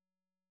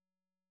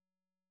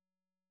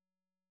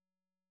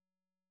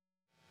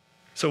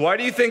So why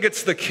do you think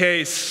it's the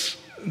case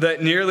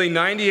that nearly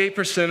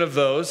 98% of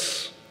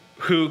those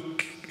who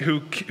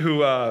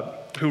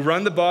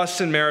run the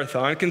Boston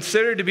Marathon,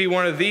 considered to be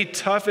one of the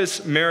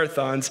toughest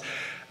marathons,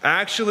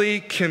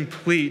 actually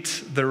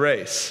complete the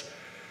race?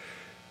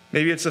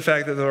 Maybe it's the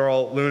fact that they're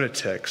all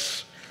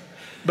lunatics.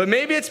 But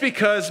maybe it's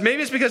because the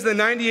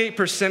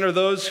 98% are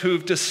those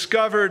who've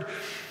discovered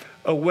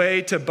a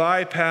way to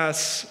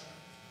bypass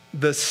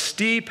the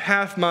steep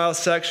half-mile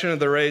section of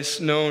the race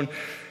known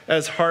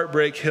as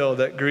Heartbreak Hill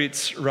that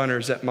greets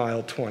runners at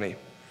mile 20.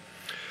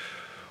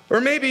 Or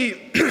maybe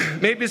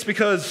it's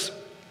because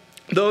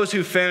those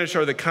who finish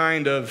are the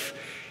kind of,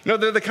 they're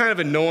the kind of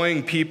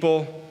annoying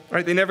people,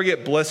 right? They never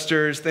get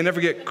blisters, they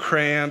never get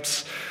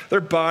cramps,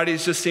 their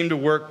bodies just seem to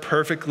work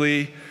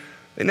perfectly.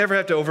 They never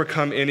have to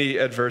overcome any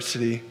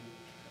adversity.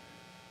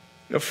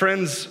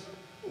 Friends,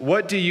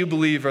 what do you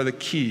believe are the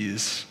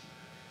keys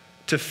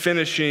to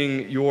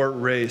finishing your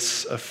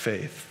race of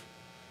faith?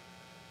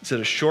 Is it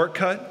a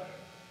shortcut?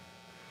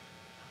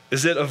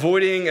 Is it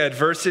avoiding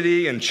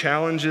adversity and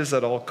challenges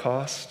at all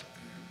cost?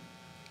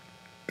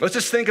 Let's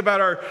just think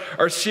about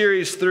our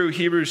series through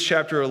Hebrews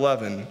chapter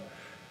 11.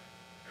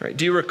 Right?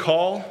 Do you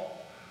recall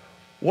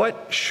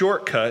what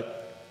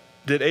shortcut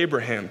did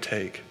Abraham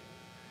take?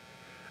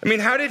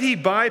 How did he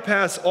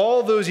bypass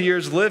all those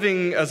years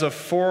living as a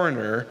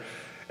foreigner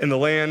in the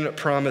land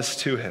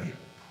promised to him?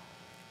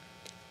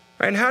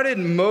 And how did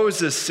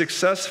Moses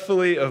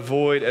successfully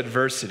avoid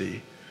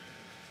adversity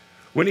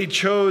when he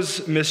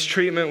chose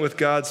mistreatment with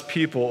God's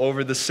people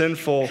over the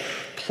sinful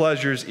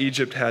pleasures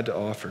Egypt had to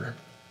offer?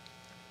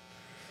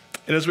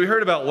 And as we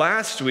heard about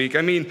last week,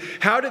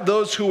 how did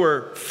those who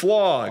were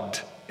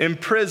flogged,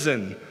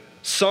 imprisoned,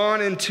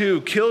 sawn in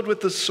two, killed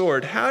with the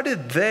sword, how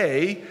did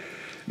they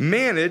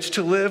manage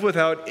to live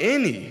without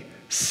any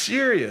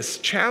serious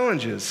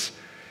challenges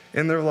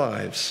in their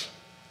lives?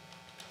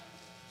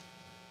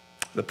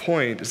 The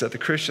point is that the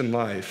Christian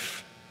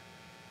life,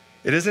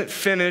 it isn't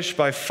finished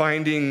by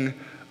finding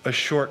a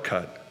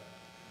shortcut,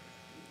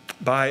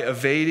 by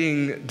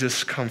evading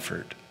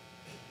discomfort.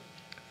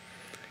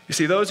 You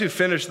see, those who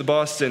finish the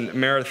Boston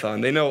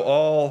Marathon, they know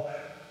all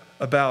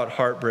about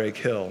Heartbreak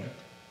Hill.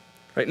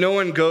 Right? No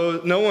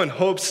one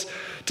hopes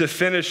to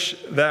finish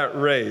that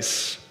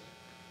race,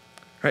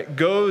 right?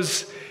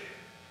 Goes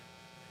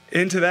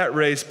into that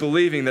race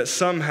believing that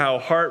somehow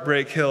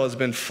Heartbreak Hill has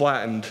been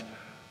flattened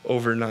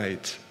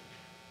overnight.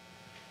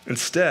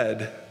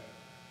 Instead,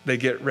 they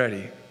get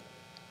ready.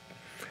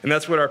 And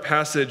that's what our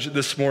passage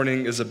this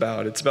morning is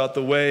about. It's about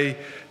the way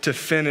to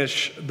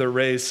finish the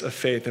race of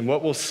faith. And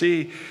what we'll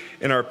see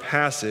in our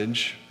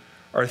passage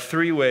are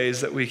three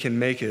ways that we can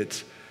make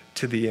it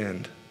to the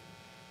end.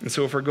 And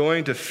so if we're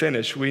going to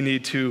finish, we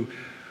need to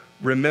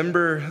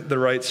remember the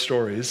right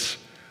stories,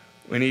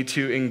 we need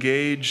to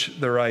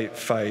engage the right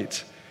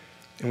fight,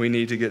 and we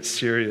need to get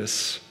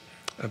serious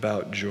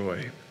about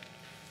joy.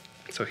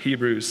 So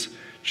Hebrews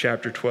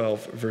chapter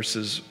 12,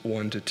 verses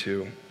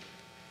 1-2.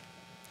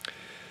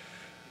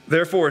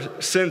 Therefore,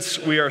 since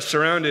we are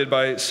surrounded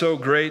by so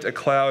great a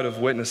cloud of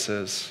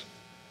witnesses,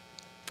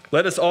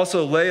 let us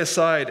also lay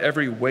aside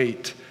every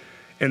weight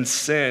and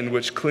sin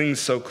which clings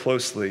so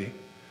closely,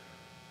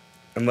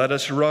 and let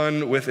us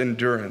run with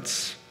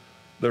endurance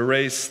the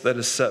race that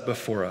is set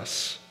before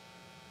us,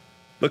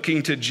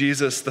 looking to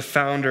Jesus, the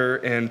founder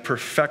and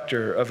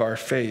perfecter of our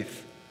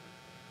faith,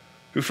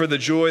 who for the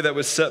joy that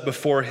was set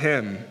before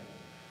him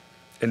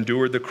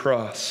endured the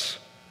cross,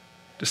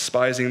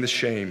 despising the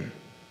shame,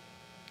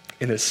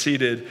 and is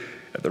seated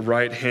at the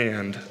right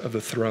hand of the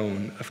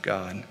throne of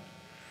God.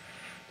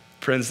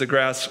 Friends, the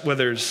grass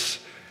withers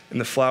and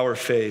the flower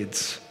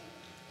fades,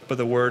 but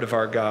the word of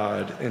our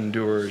God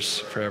endures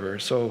forever.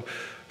 So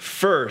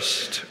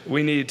first,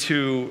 we need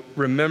to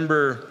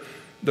remember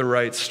the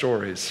right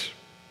stories.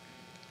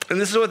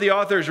 And this is what the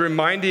author is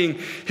reminding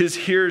his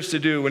hearers to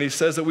do when he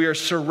says that we are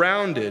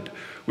surrounded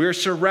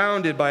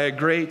by a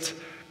great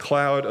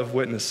cloud of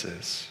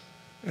witnesses.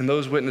 And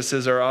those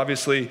witnesses are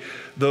obviously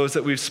those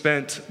that we've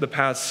spent the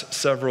past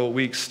several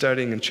weeks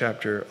studying in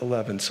chapter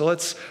 11. So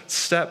let's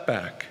step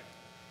back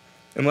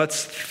and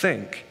let's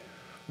think,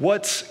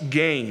 what's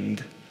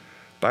gained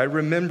by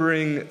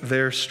remembering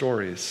their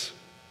stories?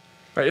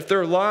 Right? If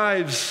their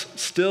lives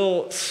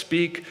still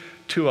speak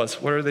to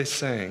us, what are they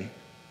saying?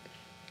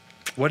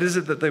 What is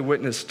it that they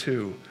witness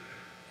to?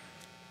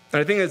 And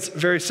I think it's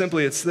very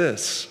simply, it's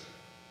this.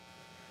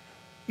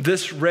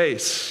 This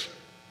race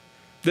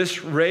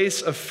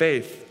of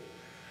faith,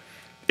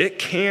 it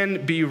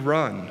can be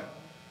run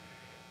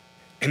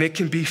and it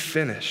can be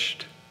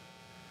finished.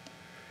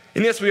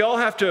 And yes, we all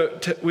have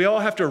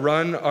to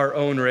run our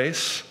own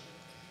race.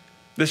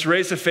 This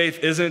race of faith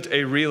isn't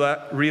a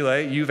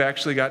relay. You've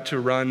actually got to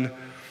run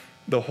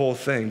the whole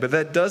thing. But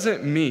that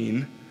doesn't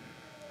mean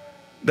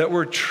that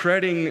we're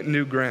treading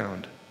new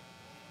ground.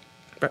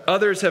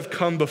 Others have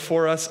come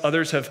before us.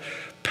 Others have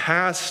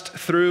passed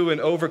through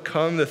and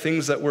overcome the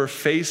things that we're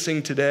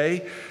facing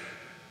today,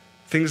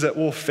 things that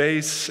we'll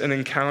face and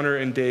encounter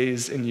in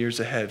days and years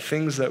ahead,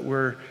 things that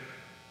we're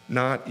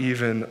not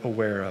even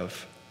aware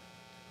of.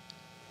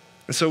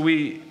 And so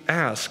we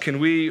ask, can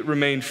we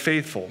remain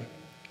faithful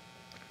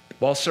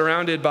while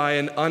surrounded by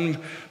an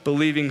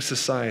unbelieving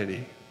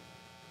society?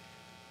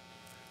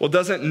 Well,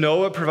 doesn't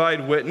Noah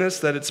provide witness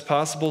that it's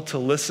possible to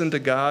listen to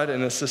God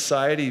in a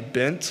society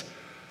bent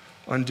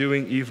on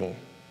doing evil?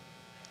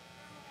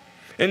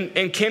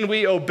 And can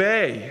we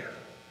obey?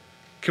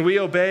 Can we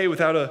obey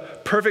without a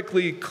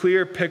perfectly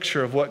clear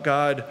picture of what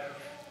God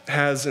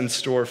has in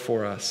store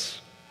for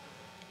us?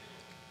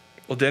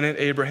 Well, didn't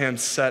Abraham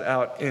set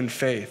out in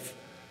faith,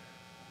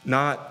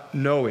 not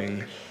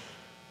knowing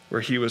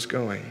where he was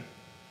going?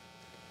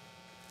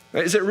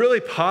 Is it really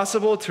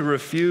possible to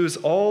refuse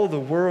all the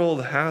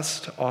world has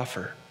to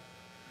offer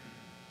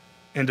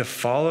and to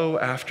follow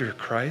after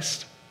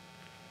Christ?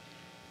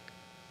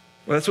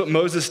 Well, that's what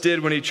Moses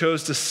did when he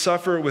chose to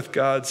suffer with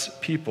God's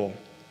people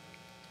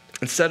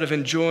instead of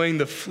enjoying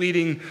the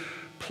fleeting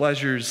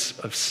pleasures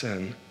of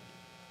sin.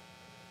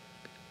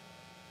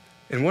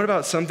 And what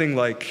about something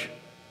like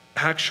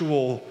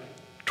actual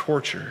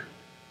torture,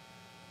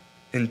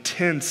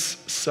 intense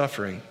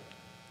suffering?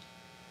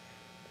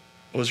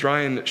 Well, as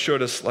Ryan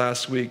showed us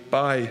last week,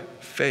 by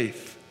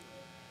faith,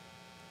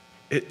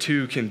 it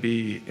too can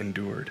be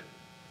endured.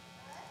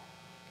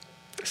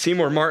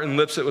 Seymour Martin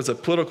Lipset was a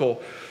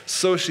political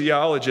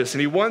sociologist, and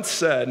he once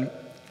said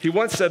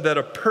that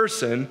a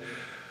person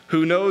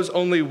who knows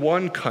only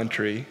one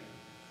country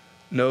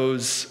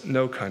knows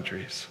no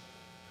countries.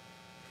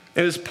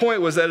 And his point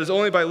was that it's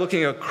only by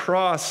looking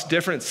across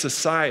different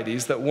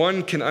societies that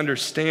one can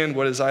understand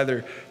what is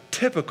either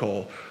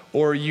typical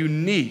or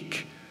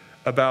unique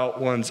about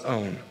one's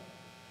own.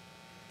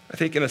 I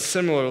think in a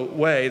similar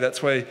way,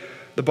 that's why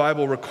the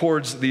Bible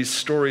records these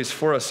stories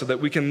for us, so that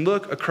we can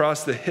look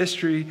across the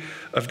history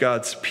of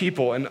God's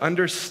people and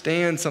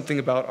understand something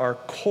about our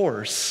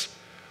course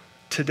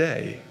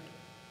today.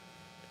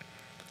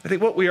 I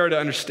think what we are to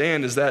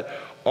understand is that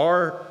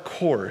our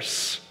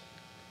course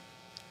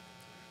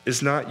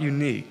is not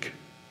unique,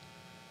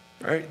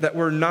 right? That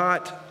we're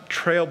not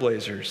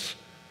trailblazers,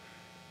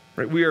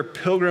 right? We are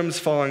pilgrims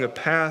following a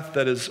path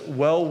that is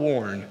well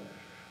worn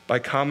by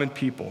common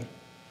people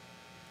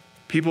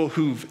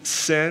who've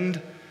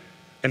sinned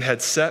and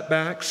had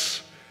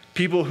setbacks,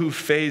 people who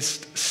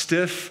faced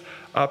stiff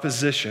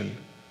opposition,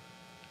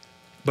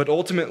 but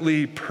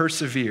ultimately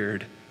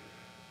persevered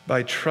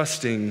by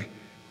trusting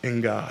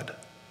in God.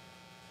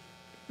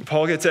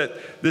 Paul gets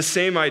at this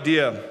same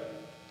idea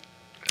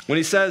when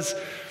he says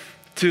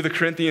to the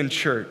Corinthian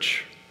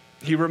church,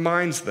 he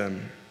reminds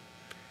them,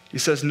 he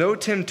says, "No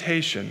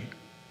temptation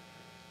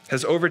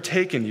has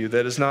overtaken you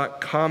that is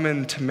not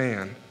common to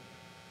man."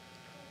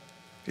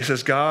 He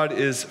says, "God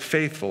is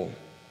faithful,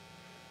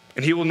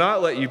 and he will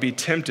not let you be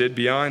tempted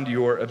beyond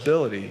your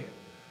ability.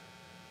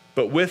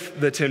 But with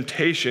the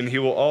temptation, he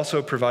will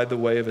also provide the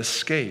way of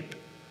escape,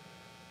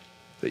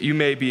 that you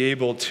may be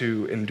able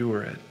to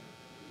endure it."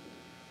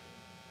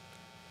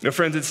 Now,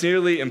 friends, it's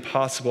nearly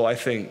impossible, I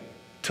think,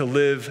 to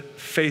live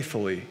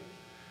faithfully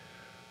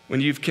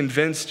when you've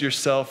convinced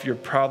yourself your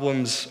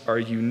problems are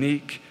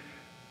unique,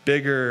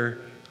 bigger,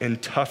 and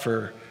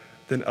tougher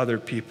than other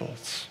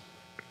people's.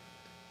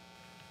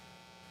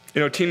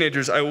 You know,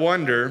 teenagers, I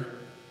wonder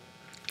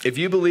if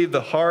you believe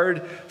the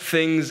hard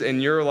things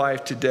in your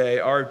life today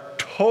are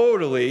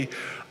totally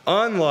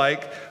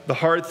unlike the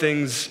hard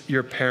things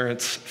your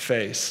parents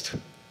faced.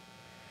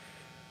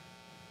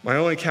 My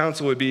only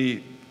counsel would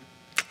be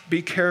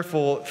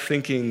careful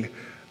thinking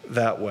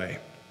that way.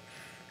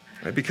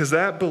 Right? Because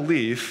that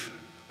belief,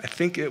 I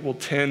think it will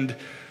tend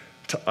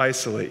to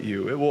isolate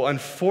you. It will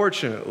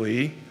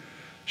unfortunately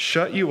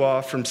shut you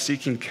off from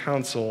seeking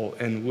counsel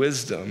and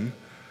wisdom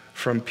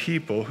from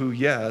people who,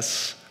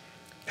 yes,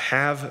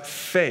 have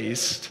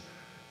faced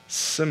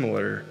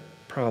similar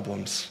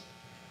problems.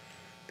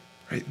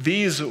 Right?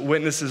 These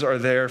witnesses are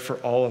there for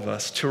all of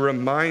us to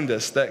remind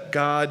us that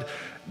God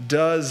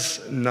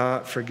does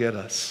not forget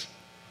us.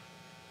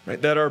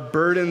 Right? That our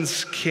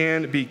burdens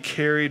can be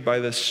carried by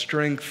the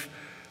strength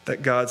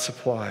that God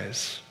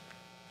supplies.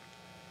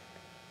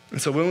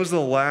 And so when was the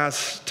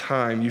last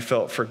time you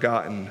felt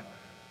forgotten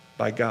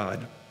by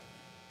God?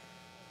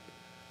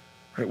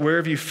 Right? Where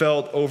have you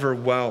felt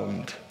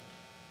overwhelmed,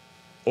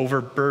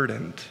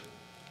 overburdened?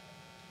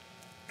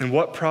 And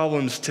what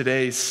problems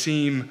today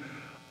seem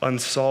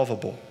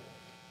unsolvable?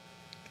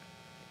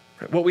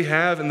 Right? What we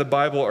have in the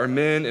Bible are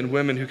men and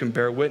women who can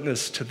bear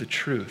witness to the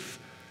truth.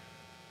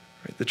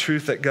 Right? The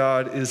truth that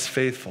God is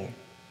faithful,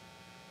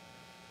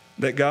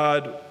 that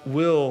God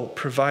will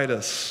provide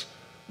us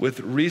with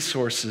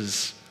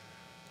resources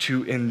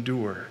to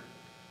endure,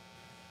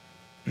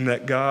 and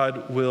that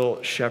God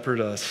will shepherd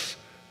us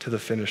to the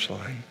finish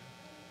line.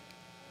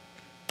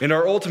 And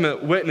our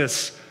ultimate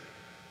witness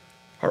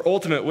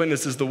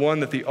is the one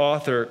that the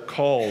author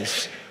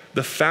calls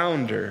the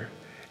founder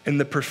and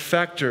the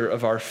perfecter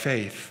of our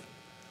faith.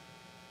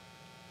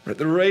 Right?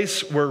 The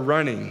race we're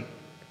running,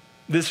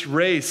 this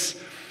race,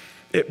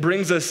 it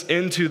brings us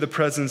into the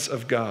presence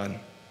of God.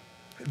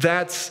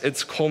 That's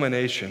its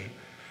culmination.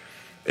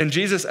 And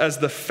Jesus, as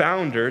the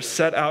founder,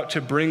 set out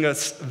to bring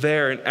us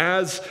there. And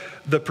as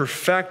the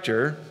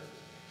perfecter,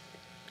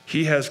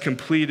 He has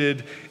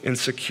completed and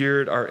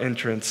secured our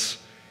entrance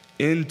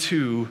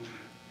into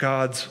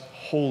God's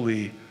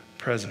holy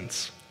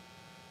presence.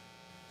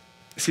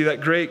 See,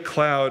 that great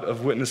cloud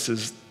of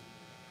witnesses,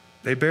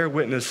 they bear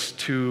witness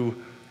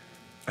to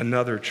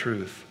another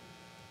truth,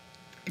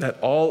 that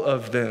all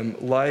of them,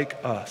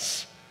 like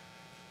us,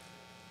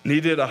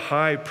 needed a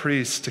high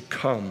priest to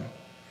come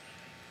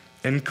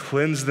and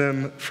cleanse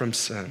them from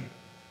sin.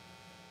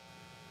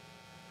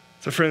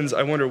 So friends,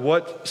 I wonder,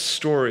 what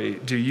story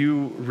do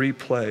you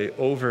replay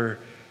over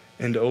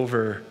and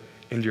over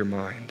in your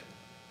mind?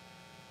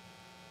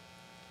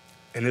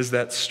 And is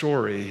that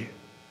story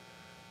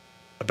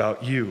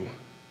about you?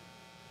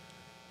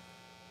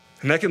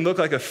 And that can look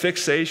like a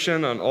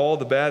fixation on all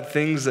the bad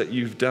things that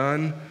you've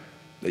done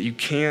that you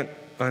can't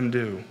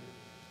undo.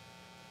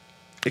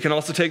 It can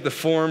also take the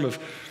form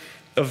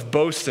of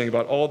boasting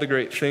about all the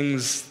great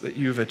things that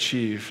you've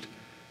achieved.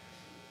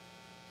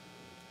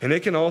 And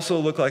it can also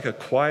look like a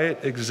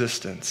quiet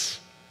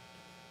existence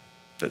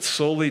that's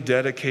solely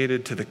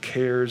dedicated to the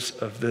cares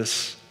of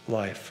this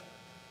life.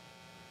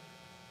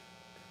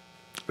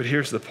 But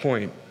here's the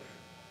point.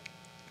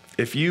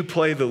 If you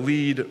play the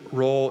lead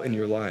role in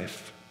your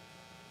life,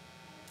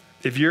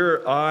 if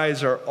your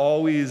eyes are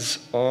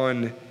always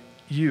on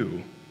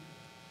you,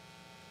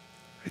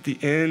 at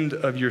the end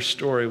of your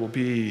story will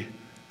be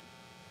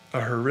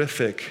a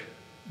horrific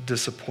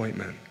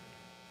disappointment.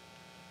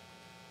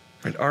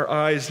 And our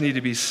eyes need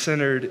to be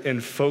centered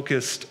and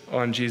focused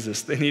on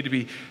Jesus. They need to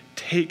be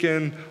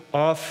taken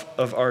off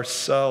of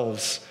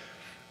ourselves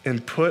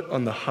and put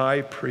on the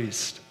high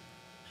priest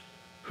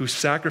who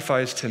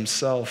sacrificed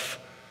himself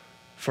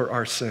for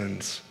our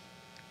sins.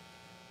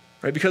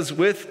 Right? Because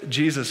with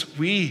Jesus,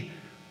 we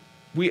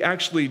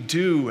actually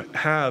do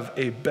have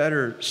a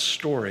better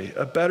story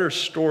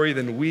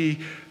than we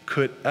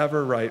could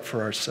ever write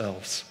for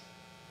ourselves.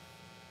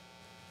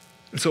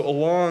 And so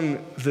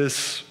along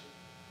this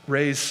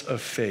race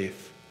of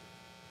faith,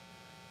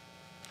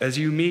 as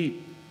you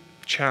meet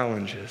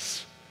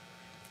challenges,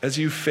 as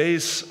you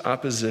face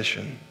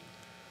opposition,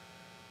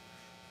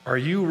 are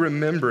you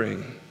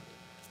remembering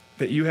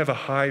that you have a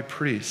high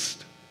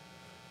priest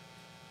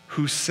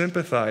who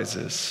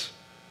sympathizes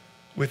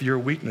with your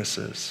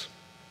weaknesses?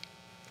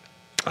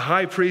 A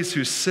high priest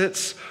who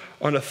sits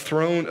on a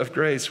throne of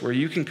grace where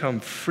you can come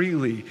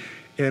freely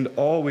and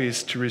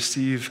always to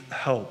receive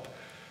help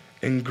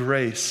and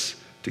grace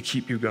to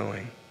keep you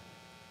going.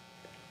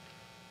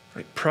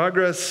 Right?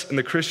 Progress in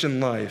the Christian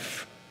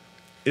life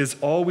is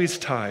always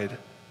tied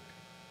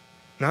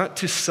not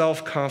to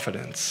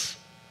self-confidence,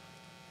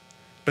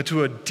 but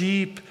to a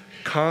deep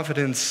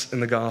confidence in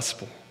the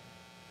gospel.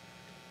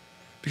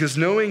 Because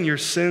knowing your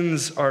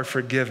sins are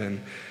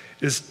forgiven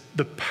is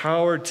the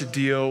power to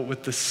deal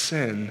with the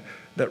sin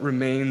that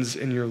remains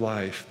in your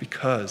life,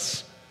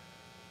 because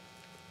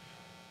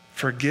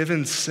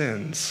forgiven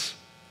sins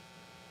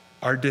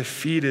are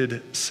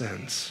defeated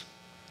sins.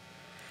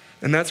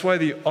 And that's why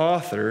the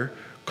author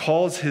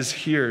calls his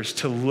hearers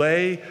to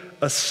lay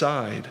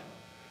aside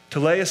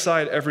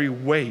every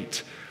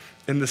weight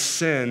and the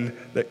sin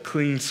that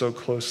clings so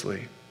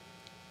closely.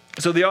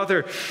 So the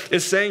author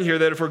is saying here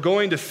that if we're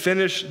going to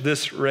finish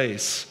this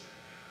race,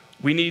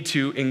 we need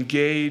to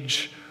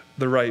engage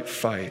the right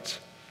fight.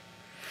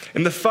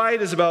 And the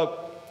fight is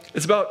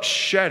about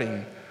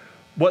shedding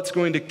what's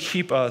going to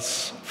keep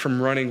us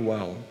from running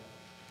well.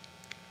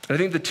 And I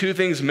think the two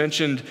things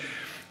mentioned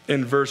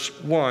in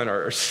verse 1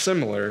 are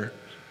similar,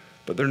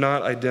 but they're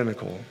not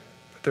identical.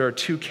 There are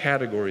two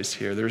categories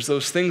here. There's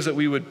those things that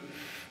we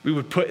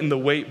would put in the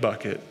weight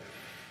bucket,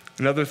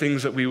 and other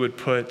things that we would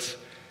put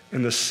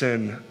in the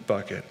sin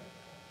bucket.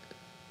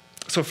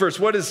 So first,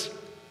 what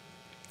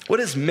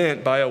is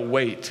meant by a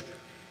weight,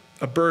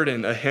 a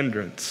burden, a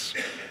hindrance?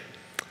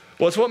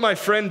 Well, it's what my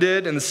friend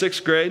did in the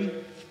 6th grade,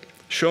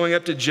 showing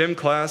up to gym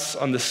class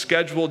on the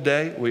scheduled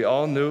day. We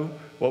all knew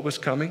what was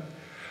coming.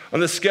 On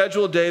the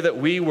scheduled day that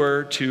we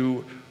were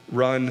to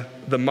run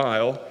the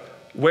mile,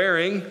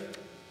 wearing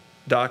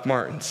Doc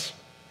Martens.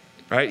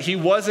 Right? He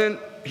wasn't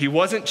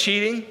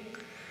cheating.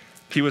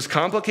 He was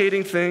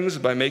complicating things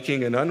by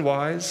making an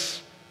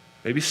unwise,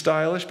 maybe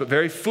stylish, but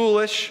very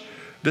foolish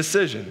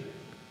decision.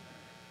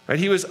 Right?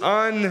 He was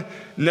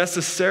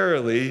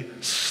unnecessarily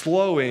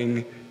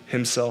slowing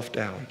himself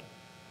down.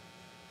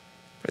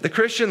 Right? The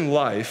Christian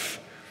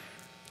life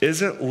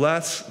isn't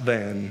less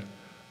than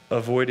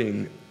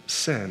avoiding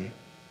sin,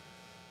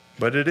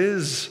 but it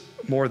is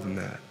more than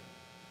that.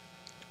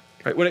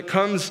 Right? When it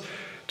comes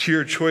to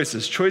your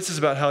choices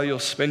about how you'll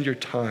spend your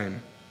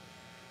time,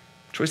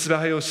 choices about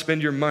how you'll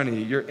spend your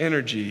money, your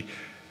energy,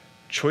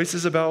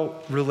 choices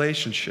about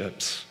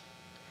relationships.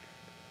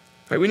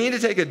 Right? We need to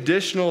take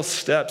additional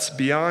steps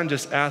beyond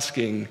just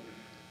asking,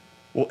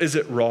 well, is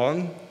it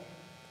wrong?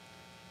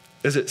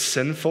 Is it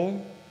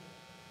sinful?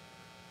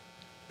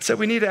 So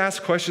we need to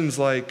ask questions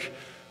like,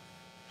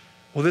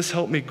 will this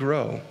help me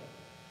grow?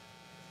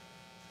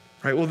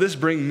 Right? Will this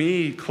bring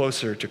me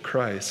closer to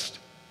Christ?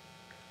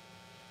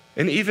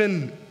 And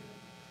even,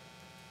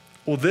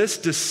 will this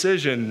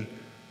decision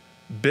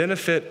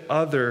benefit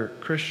other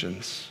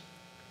Christians?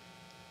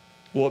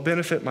 will it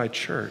benefit my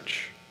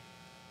church?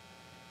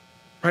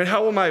 Right?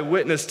 How will my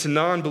witness to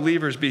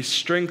non-believers be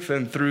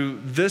strengthened through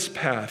this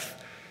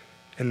path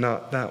and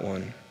not that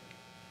one?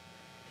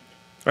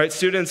 Right,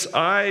 students,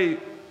 I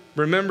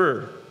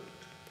remember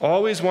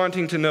always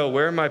wanting to know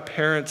where my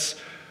parents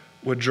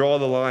would draw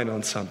the line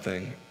on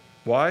something.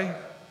 Why?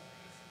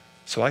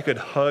 So I could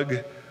hug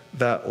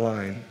that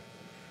line.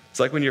 It's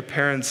like when your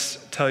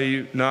parents tell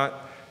you not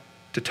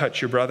to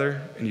touch your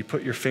brother and you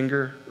put your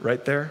finger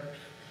right there.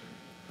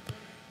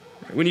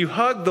 When you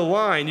hug the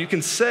line, you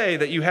can say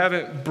that you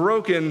haven't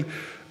broken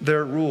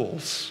their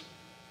rules.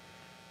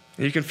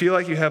 And you can feel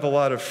like you have a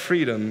lot of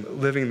freedom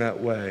living that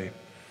way.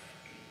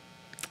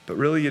 But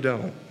really you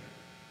don't.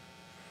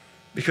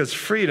 Because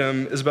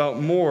freedom is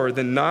about more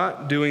than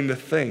not doing the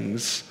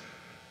things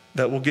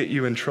that will get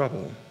you in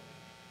trouble.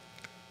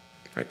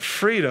 Right?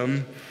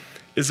 Freedom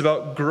is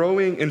about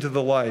growing into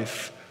the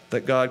life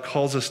that God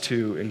calls us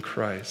to in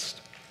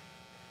Christ.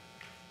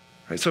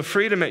 Right? So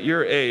freedom at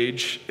your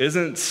age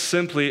isn't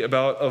simply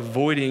about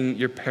avoiding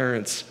your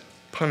parents'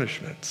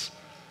 punishments.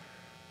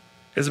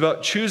 It's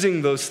about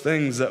choosing those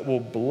things that will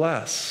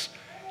bless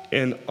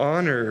and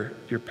honor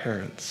your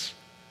parents.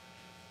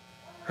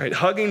 Right?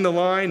 Hugging the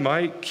line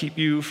might keep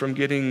you from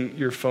getting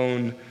your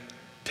phone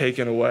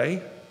taken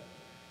away,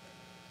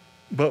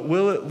 but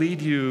will it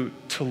lead you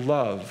to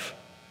love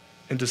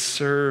and to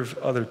serve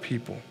other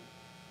people?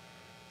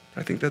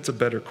 I think that's a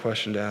better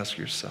question to ask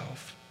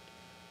yourself.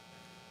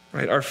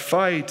 Right? Our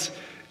fight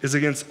is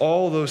against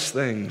all those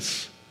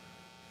things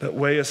that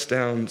weigh us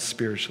down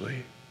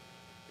spiritually.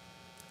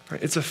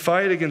 Right? It's a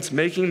fight against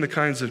making the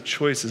kinds of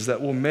choices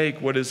that will make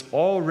what is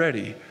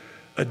already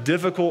a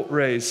difficult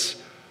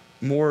race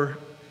more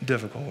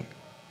difficult.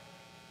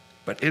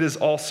 But it is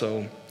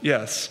also,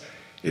 yes,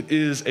 it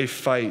is a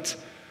fight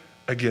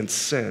against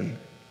sin.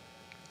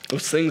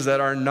 Those things that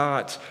are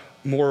not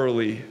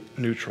morally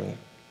neutral.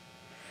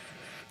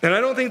 And I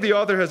don't think the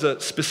author has a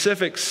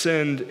specific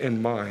sin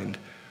in mind,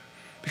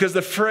 because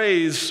the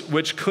phrase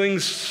which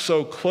clings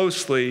so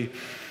closely,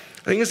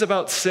 I think it's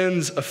about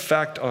sin's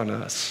effect on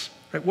us.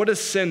 Right? What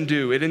does sin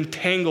do? It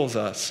entangles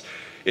us.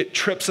 It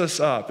trips us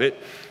up.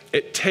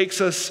 It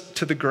takes us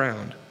to the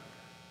ground.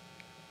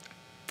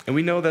 And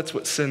we know that's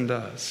what sin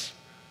does.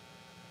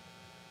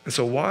 And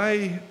so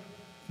why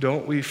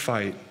don't we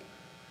fight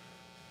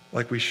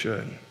like we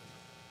should?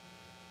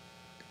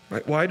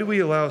 Right? Why do we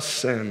allow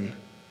sin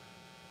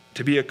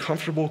to be a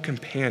comfortable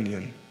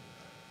companion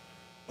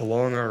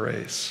along our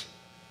race?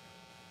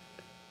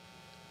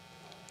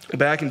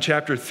 Back in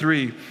chapter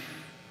 3,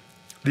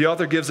 the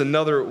author gives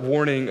another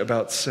warning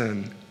about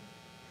sin.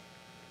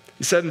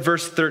 He said in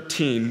verse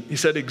 13, he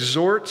said,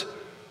 "Exhort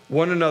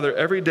one another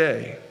every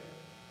day,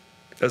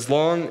 as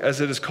long as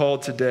it is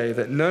called today,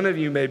 that none of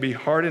you may be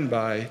hardened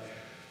by,"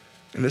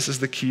 and this is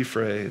the key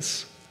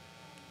phrase,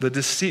 "the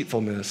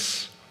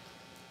deceitfulness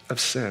of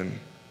sin."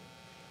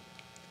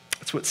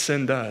 That's what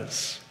sin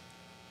does.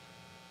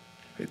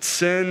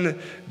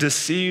 Sin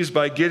deceives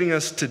by getting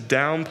us to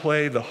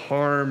downplay the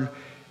harm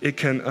it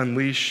can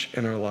unleash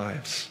in our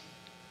lives.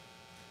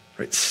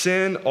 Right?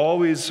 Sin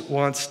always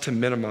wants to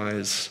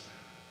minimize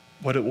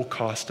what it will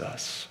cost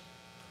us.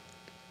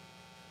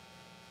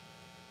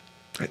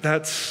 Right?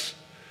 That's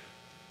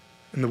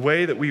in the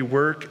way that we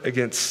work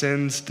against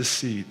sin's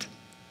deceit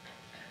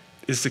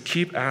is to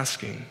keep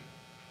asking,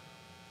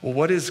 well,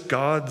 what is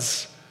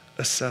God's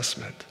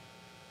assessment?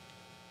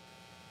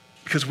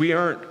 Because we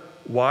aren't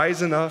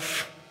wise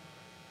enough,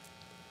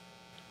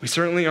 we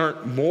certainly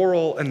aren't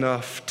moral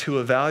enough to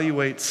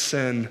evaluate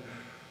sin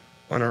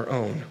on our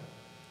own.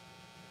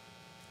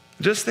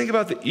 Just think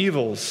about the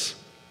evils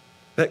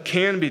that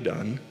can be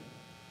done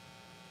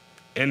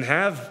and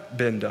have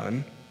been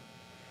done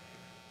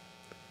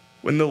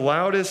when the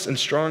loudest and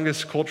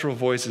strongest cultural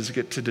voices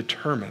get to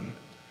determine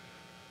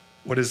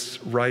what is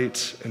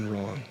right and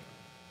wrong.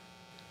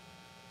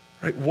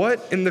 Right?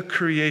 What in the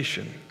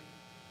creation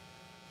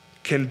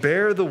can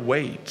bear the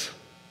weight?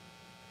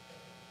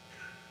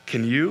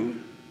 Can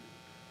you?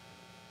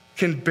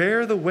 Can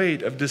bear the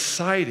weight of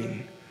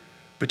deciding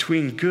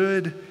between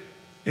good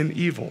and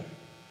evil?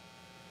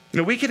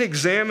 We can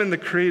examine the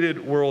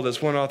created world,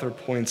 as one author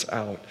points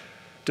out,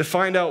 to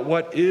find out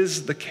what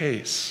is the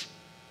case,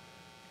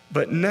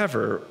 but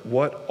never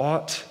what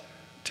ought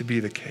to be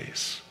the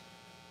case.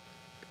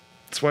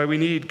 That's why we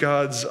need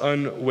God's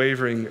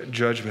unwavering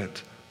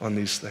judgment on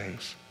these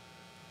things.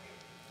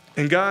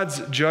 And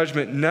God's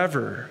judgment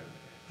never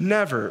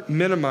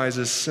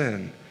minimizes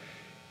sin,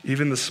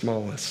 even the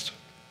smallest.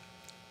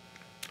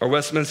 Our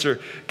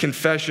Westminster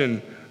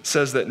Confession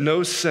says that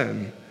no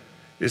sin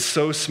is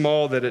so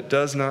small that it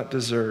does not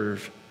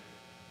deserve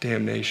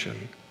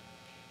damnation.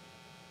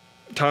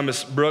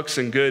 Thomas Brooks,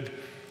 in good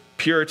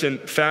Puritan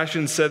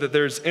fashion, said that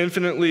there's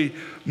infinitely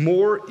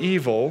more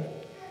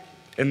evil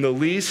in the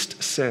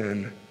least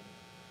sin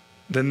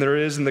than there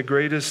is in the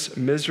greatest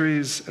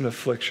miseries and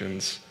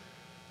afflictions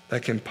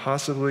that can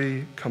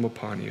possibly come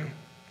upon you.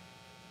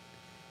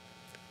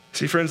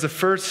 See, friends, the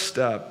first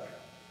step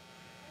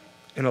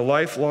in a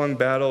lifelong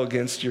battle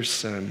against your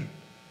sin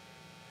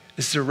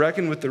is to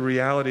reckon with the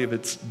reality of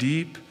its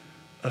deep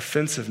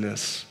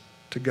offensiveness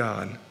to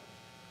God.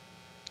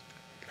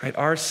 Right?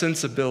 Our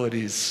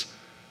sensibilities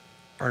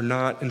are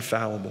not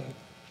infallible,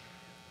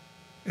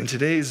 and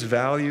today's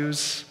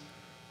values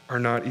are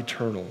not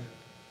eternal.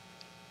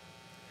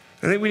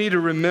 I think we need to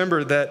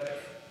remember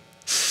that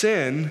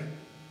sin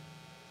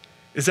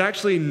is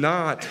actually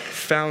not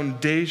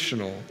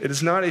foundational. It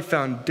is not a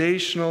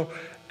foundational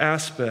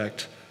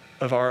aspect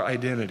of our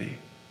identity.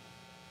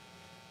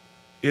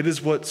 It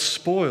is what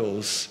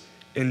spoils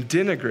and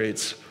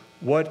denigrates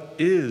what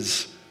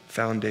is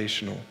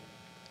foundational.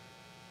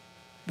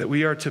 That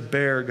we are to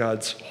bear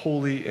God's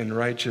holy and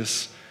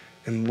righteous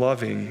and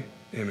loving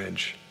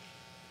image.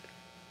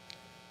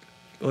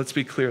 Let's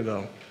be clear,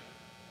 though.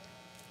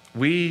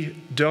 We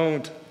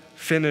don't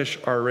finish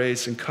our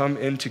race and come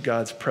into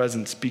God's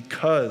presence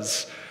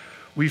because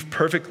we've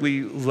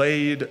perfectly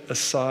laid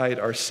aside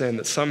our sin,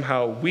 that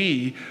somehow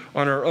we,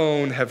 on our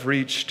own, have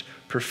reached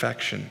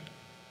perfection.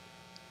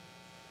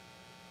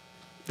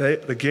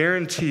 The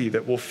guarantee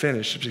that we'll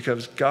finish is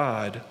because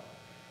God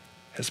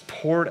has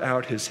poured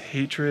out his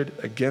hatred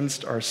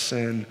against our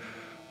sin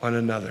on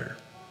another,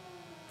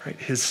 right?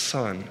 His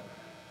Son,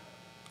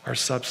 our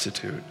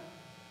substitute.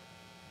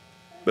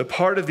 But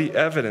part of the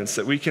evidence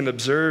that we can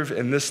observe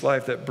in this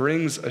life that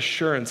brings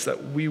assurance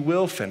that we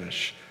will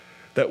finish,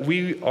 that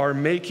we are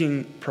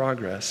making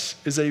progress,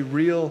 is a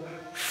real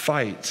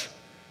fight,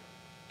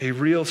 a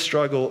real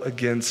struggle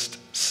against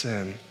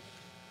sin.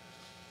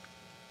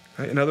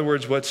 Right? In other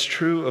words, what's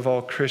true of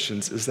all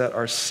Christians is that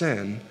our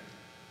sin,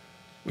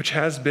 which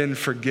has been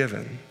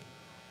forgiven,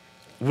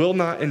 will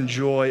not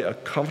enjoy a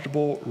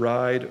comfortable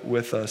ride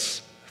with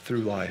us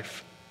through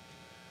life.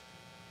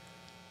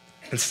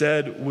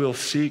 Instead, we'll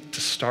seek to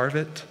starve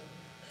it.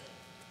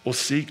 We'll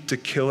seek to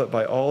kill it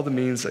by all the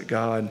means that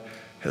God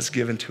has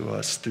given to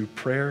us through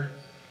prayer,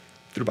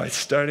 through by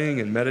studying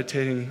and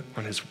meditating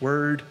on his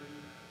word,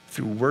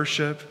 through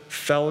worship,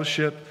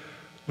 fellowship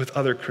with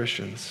other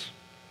Christians.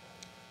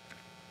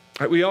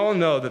 Right, we all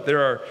know that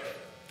there are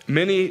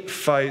many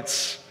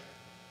fights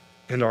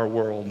in our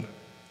world,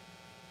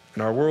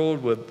 and our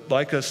world would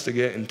like us to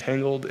get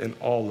entangled in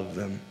all of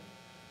them.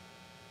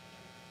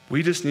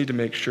 We just need to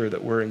make sure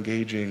that we're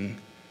engaging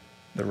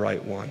the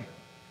right one,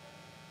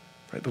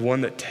 right? The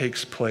one that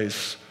takes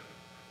place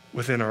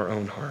within our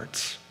own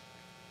hearts.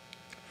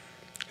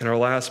 And our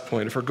last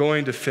point, if we're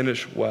going to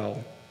finish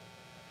well,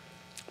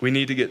 we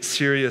need to get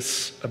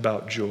serious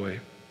about joy.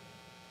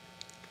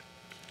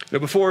 Now,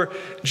 before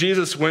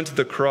Jesus went to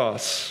the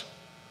cross,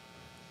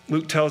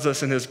 Luke tells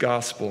us in his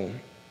gospel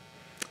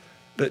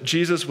that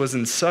Jesus was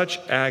in such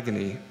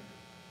agony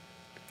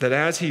that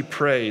as he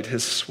prayed,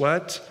 his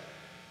sweat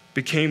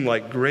became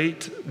like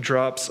great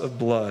drops of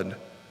blood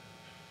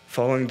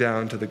falling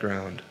down to the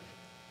ground.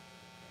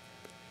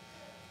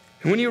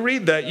 And when you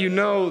read that, you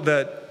know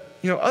that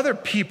other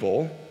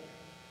people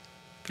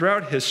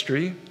throughout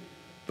history,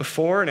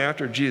 before and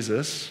after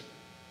Jesus,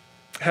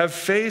 have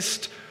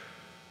faced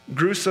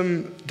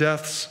gruesome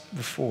deaths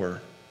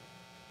before.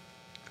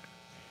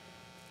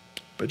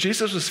 But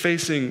Jesus was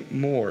facing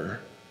more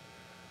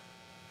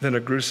than a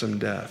gruesome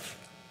death.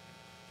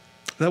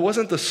 That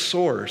wasn't the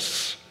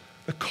source,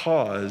 the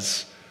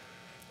cause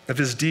of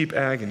his deep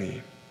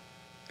agony.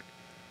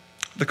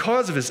 The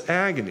cause of his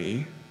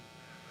agony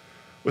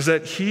was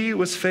that he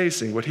was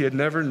facing what he had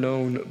never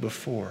known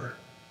before,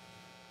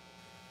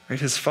 right?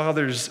 His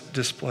Father's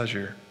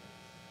displeasure.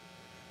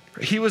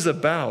 He was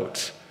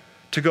about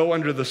to go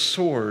under the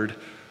sword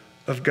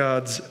of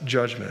God's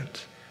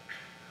judgment.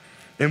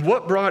 And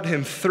what brought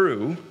him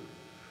through,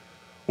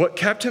 what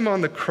kept him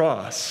on the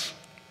cross,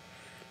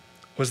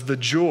 was the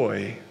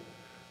joy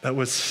that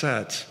was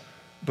set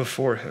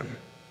before him.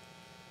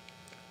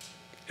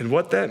 And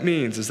what that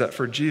means is that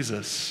for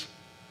Jesus,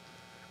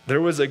 there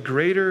was a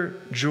greater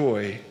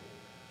joy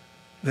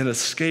than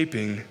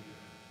escaping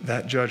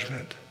that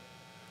judgment.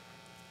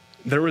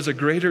 There was a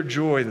greater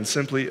joy than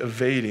simply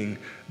evading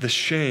the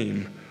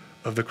shame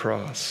of the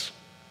cross.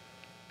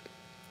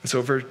 And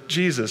so for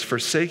Jesus,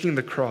 forsaking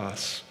the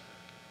cross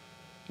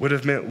would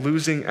have meant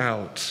losing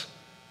out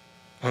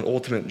on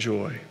ultimate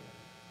joy.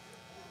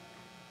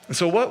 And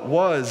so what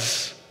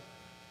was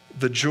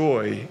the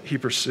joy he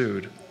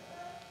pursued?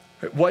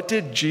 What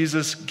did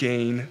Jesus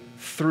gain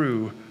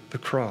through the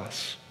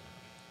cross?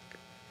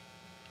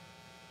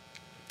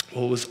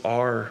 Well, it was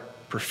our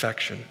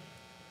perfection.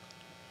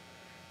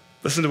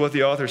 Listen to what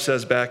the author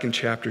says back in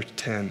chapter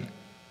 10.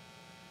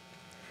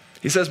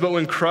 He says, "But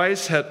when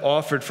Christ had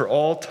offered for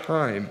all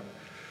time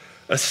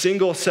a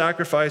single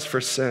sacrifice for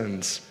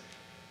sins,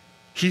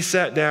 he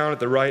sat down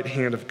at the right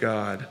hand of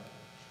God,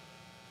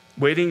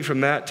 waiting from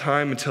that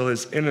time until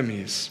his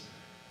enemies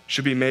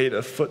should be made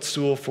a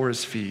footstool for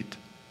his feet."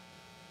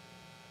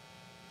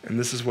 And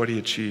this is what he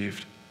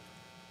achieved.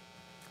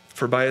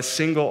 "For by a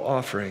single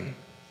offering,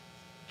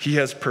 he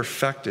has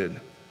perfected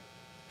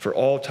for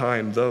all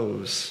time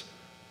those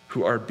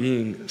who are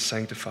being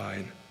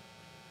sanctified."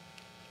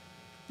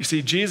 You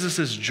see,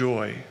 Jesus'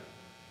 joy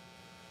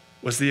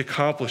was the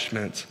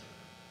accomplishment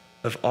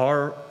of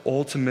our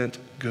ultimate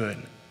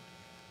good.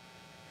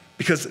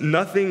 because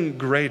nothing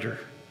greater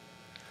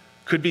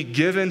could be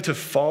given to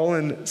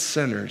fallen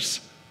sinners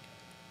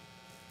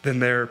than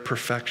their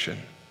perfection.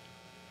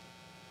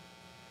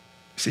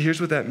 See,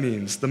 here's what that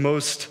means. The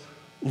most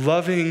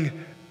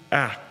loving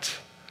act,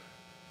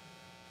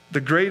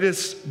 the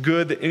greatest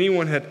good that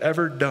anyone had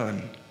ever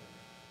done,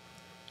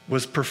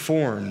 was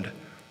performed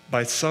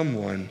by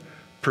someone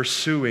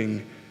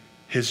pursuing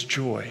his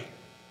joy.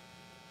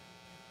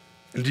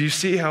 And do you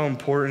see how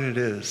important it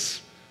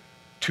is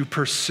to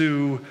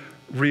pursue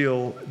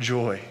real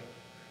joy?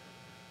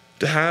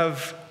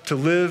 To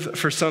live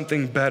for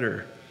something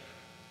better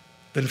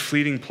than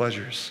fleeting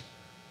pleasures.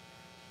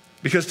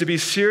 Because to be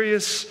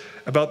serious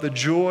about the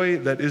joy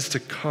that is to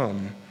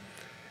come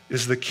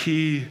is the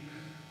key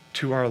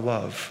to our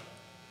love.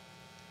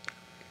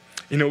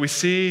 You know, we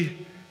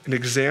see an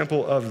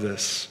example of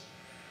this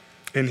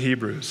in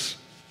Hebrews.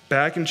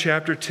 Back in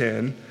chapter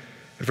 10,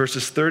 in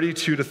verses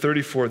 32 to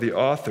 34, the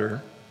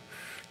author,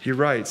 he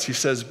writes, he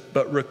says,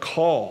 "But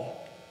recall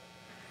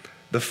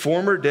the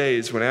former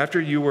days when after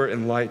you were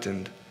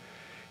enlightened,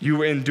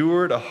 you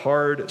endured a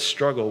hard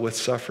struggle with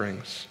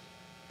sufferings,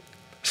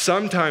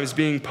 sometimes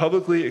being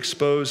publicly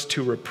exposed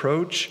to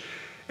reproach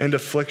and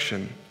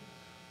affliction,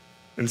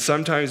 and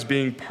sometimes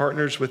being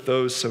partners with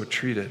those so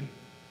treated.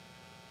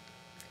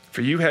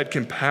 For you had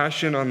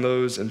compassion on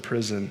those in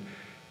prison,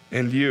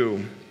 and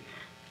you,"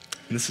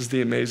 and this is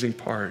the amazing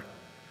part,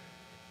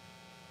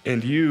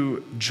 "and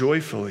you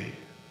joyfully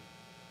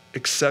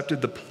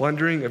accepted the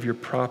plundering of your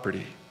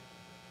property,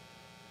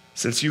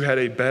 since you had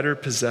a better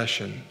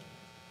possession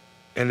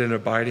and an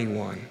abiding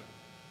one."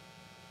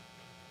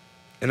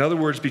 In other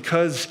words,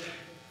 because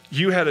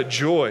you had a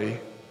joy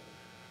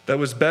that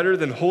was better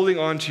than holding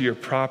on to your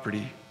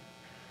property,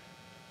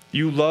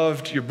 you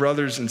loved your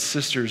brothers and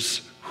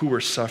sisters who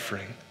were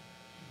suffering.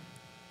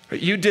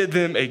 You did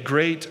them a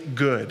great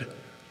good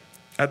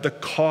at the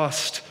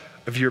cost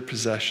of your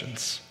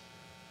possessions.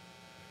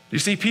 You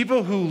see,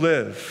 people who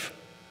live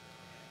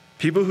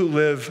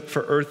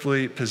for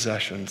earthly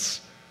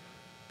possessions,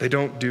 they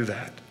don't do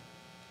that.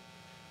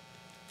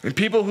 And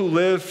people who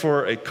live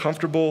for a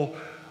comfortable,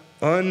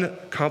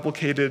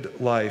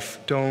 uncomplicated life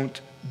don't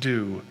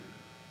do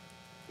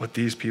what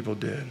these people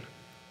did.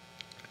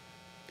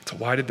 So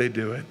why did they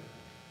do it?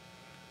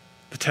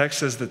 The text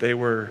says that they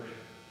were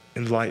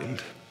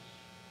enlightened,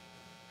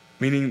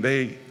 meaning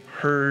they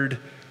heard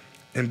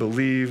and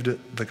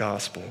believed the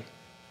gospel.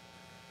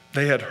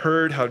 They had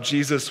heard how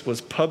Jesus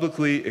was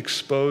publicly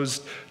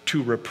exposed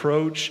to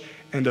reproach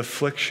and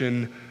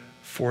affliction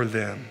for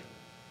them,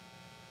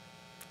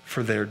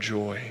 for their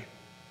joy.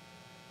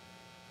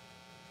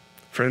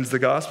 Friends, the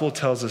gospel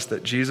tells us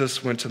that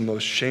Jesus went to the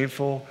most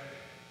shameful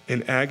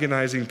and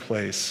agonizing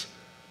place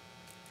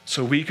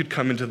so we could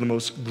come into the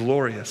most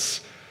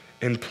glorious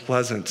and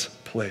pleasant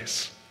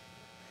place.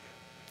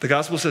 The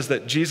gospel says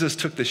that Jesus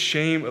took the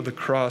shame of the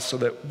cross so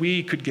that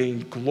we could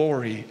gain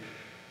glory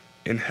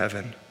in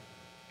heaven.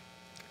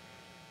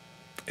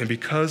 And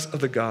because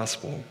of the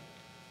gospel,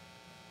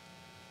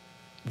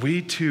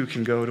 we too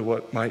can go to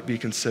what might be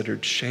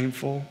considered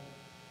shameful,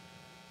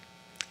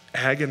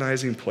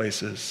 agonizing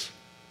places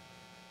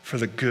for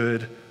the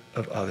good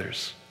of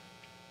others.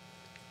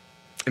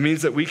 It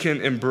means that we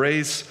can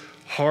embrace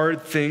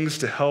hard things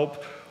to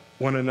help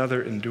one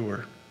another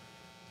endure.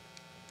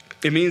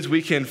 It means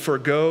we can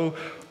forego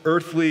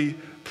earthly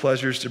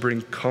pleasures to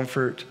bring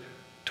comfort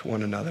to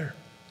one another.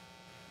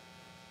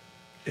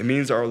 It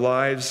means our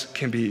lives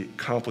can be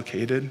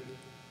complicated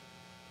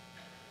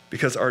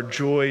because our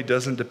joy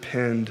doesn't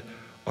depend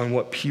on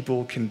what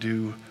people can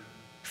do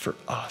for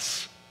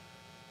us.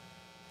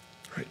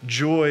 Right?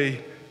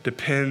 Joy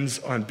depends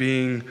on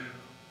being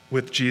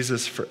with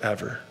Jesus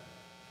forever.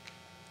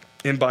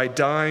 And by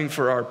dying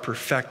for our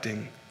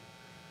perfecting,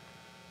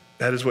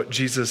 that is what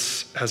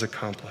Jesus has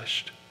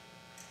accomplished.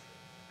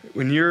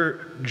 When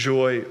your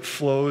joy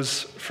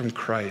flows from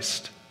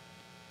Christ,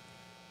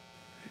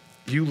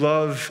 you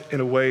love in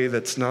a way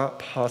that's not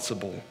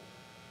possible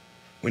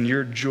when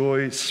your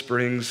joy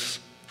springs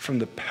from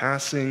the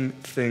passing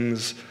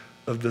things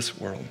of this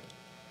world.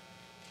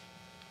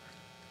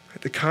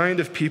 The kind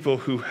of people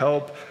who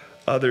help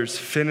others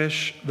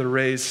finish the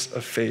race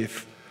of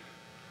faith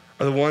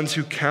are the ones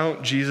who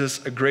count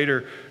Jesus a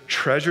greater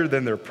treasure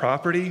than their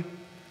property,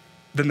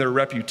 than their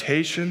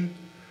reputation,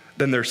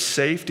 than their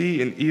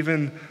safety, and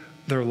even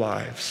their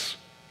lives.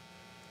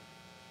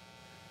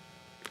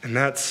 And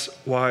that's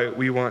why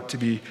we want to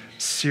be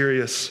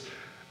serious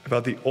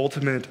about the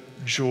ultimate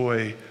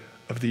joy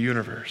of the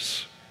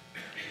universe.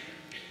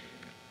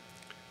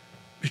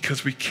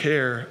 Because we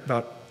care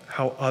about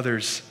how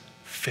others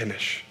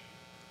finish.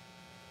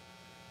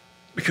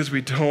 Because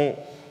we don't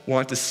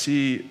want to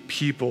see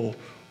people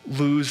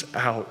lose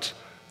out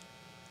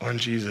on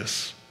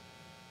Jesus.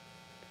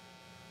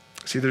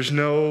 See, there's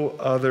no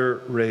other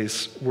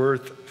race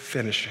worth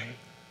finishing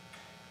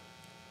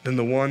than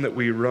the one that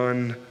we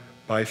run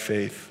by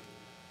faith,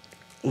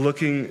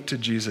 looking to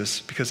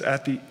Jesus, because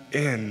at the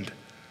end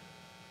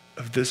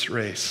of this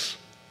race,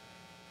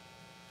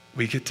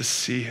 we get to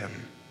see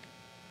him.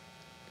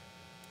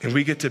 And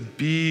we get to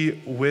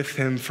be with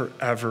him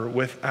forever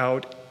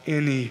without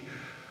any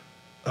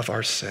of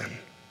our sin.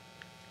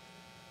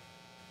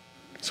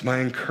 So my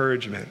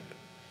encouragement,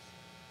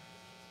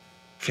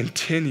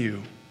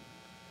 continue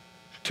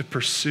to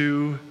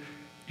pursue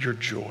your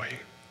joy.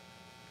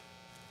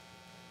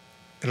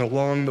 And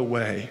along the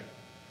way,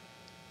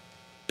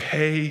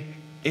 pay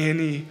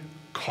any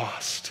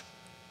cost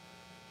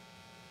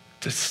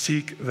to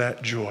seek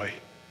that joy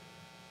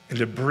and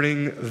to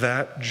bring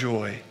that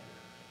joy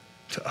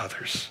to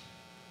others.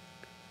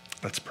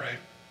 Let's pray.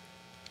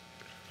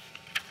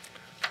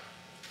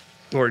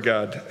 Lord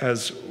God,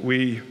 as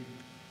we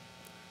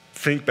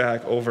think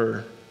back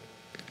over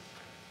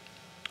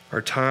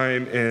our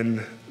time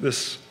in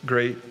this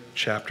great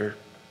chapter,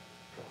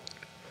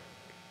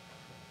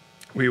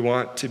 we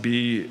want to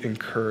be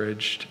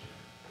encouraged.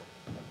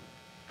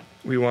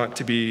 We want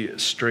to be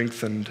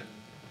strengthened.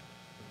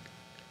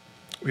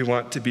 We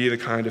want to be the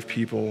kind of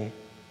people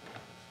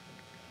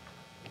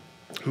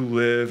who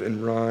live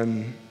and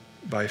run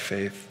by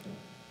faith.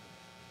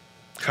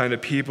 Kind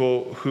of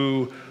people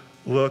who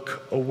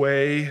look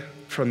away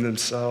from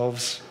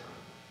themselves,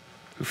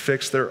 who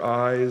fix their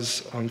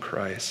eyes on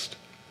Christ.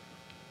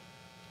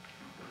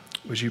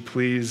 Would you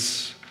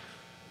please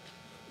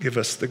give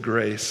us the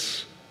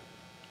grace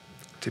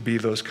to be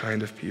those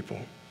kind of people,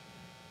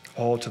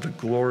 all to the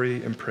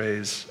glory and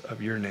praise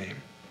of your name.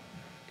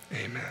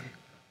 Amen.